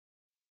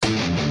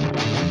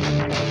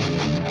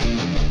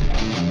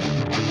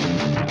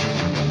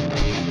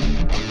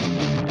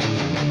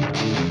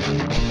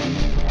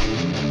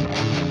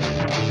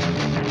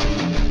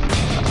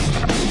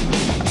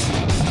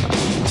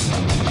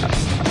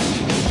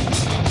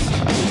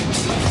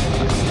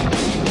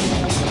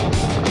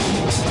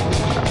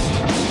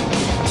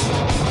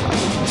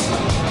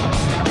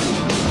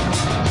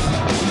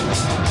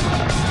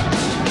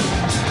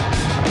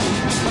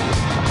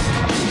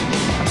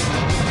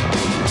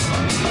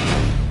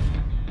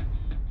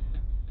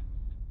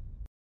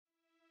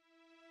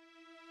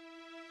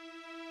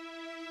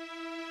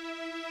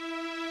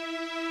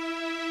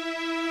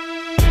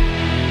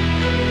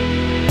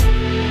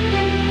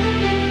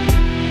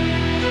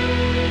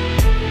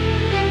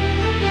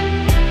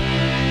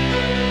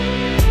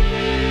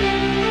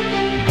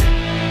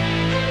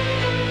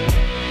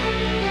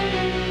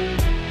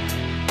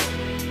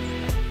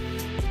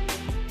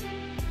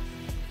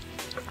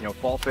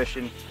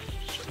fishing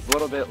is a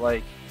little bit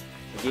like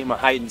a game of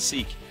hide and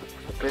seek.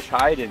 The fish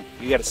hide and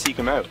you got to seek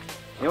them out.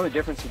 The only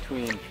difference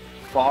between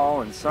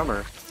fall and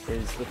summer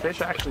is the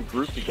fish actually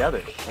group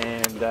together,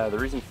 and the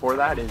reason for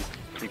that is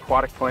the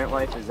aquatic plant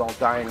life is all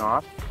dying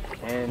off,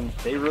 and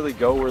they really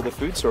go where the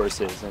food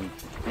source is. And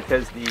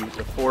because the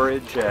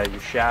forage, your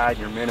shad,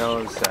 your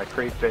minnows,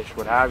 crayfish,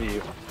 what have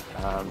you,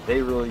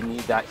 they really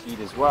need that heat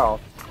as well.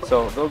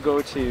 So they'll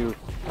go to,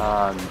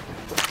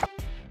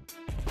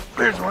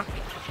 there's one.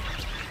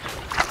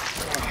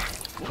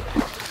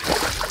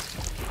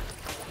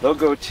 They'll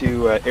go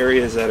to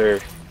areas that are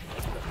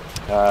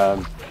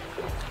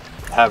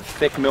have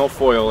thick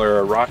milfoil or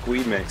a rock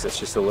weed mix. That's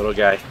just a little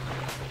guy.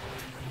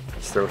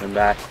 Let's throw him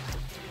back.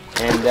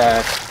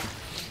 And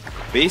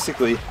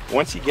basically,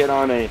 once you get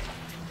on a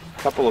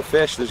couple of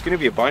fish, there's going to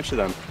be a bunch of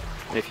them.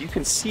 And if you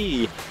can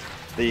see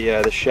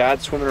the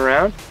shad swimming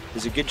around,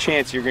 there's a good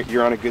chance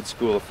you're on a good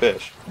school of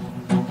fish.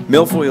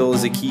 Milfoil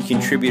is a key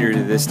contributor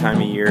to this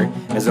time of year,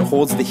 as it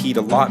holds the heat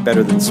a lot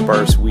better than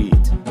sparse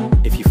weeds.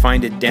 If you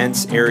find a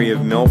dense area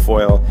of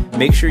milfoil,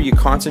 make sure you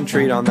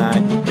concentrate on that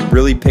and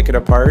really pick it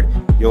apart.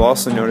 You'll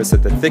also notice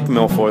that the thick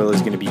milfoil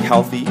is going to be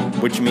healthy,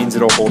 which means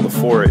it'll hold the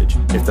forage.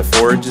 If the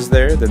forage is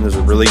there, then there's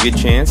a really good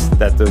chance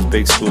that those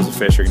big schools of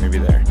fish are going to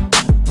be there.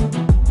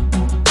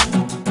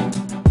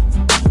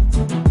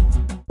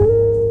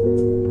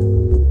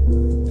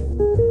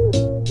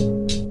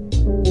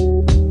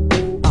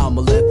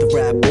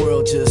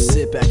 Just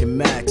sit back and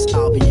max.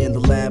 I'll be in the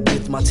lab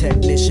with my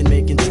technician,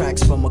 making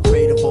tracks from a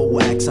crate of old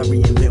wax. I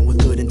reinvent with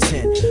good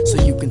intent,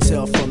 so you can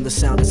tell from the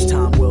sound it's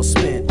time well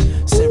spent.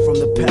 Sent from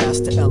the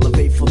past to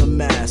elevate for the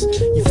mass.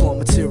 You form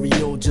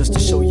material just to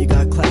show you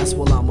got class.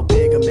 Well, I'm a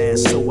bigger man,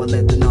 so I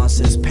let the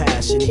nonsense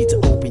pass. You need to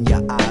open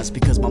your eyes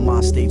because my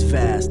mind stays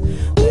fast.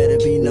 Let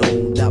it be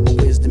known that my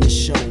wisdom is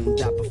shown,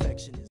 that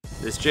perfection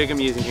is. This jig I'm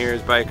using here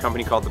is by a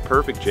company called The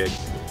Perfect Jig,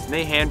 and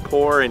they hand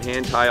pour and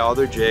hand tie all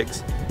their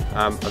jigs.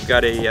 I've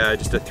got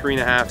just a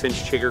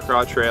 3.5-inch chigger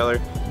craw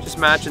trailer, just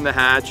matching the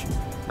hatch.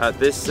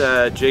 This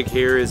jig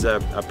here is a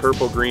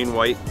purple, green,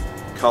 white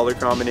color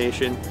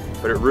combination,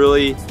 but it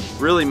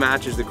really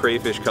matches the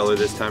crayfish color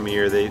this time of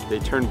year. They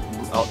turn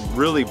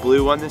really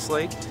blue on this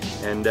lake,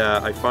 and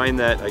I find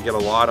that I get a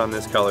lot on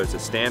this color. It's a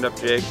stand-up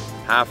jig,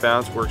 1/2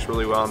 ounce, works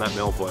really well on that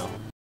milfoil.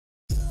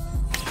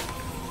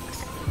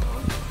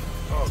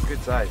 Oh,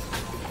 good size.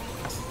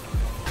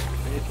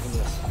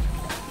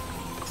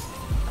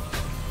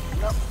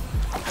 Yep.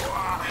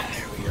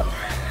 There we go.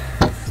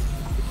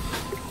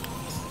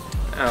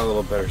 A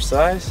little better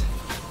size.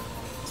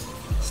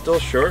 Still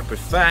short but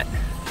fat.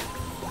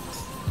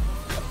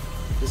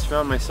 Just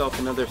found myself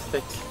another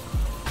thick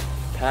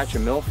patch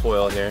of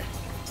milfoil here.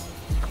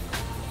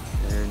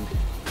 And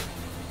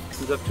it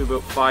comes up to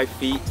about 5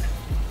 feet.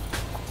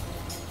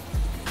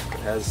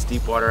 It has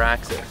deep water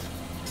access.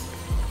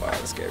 Wow,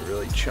 this guy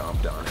really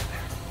chomped on it.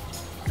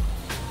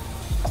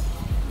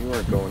 You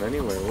weren't going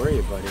anywhere, were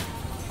you, buddy?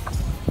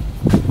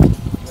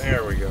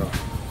 There we go.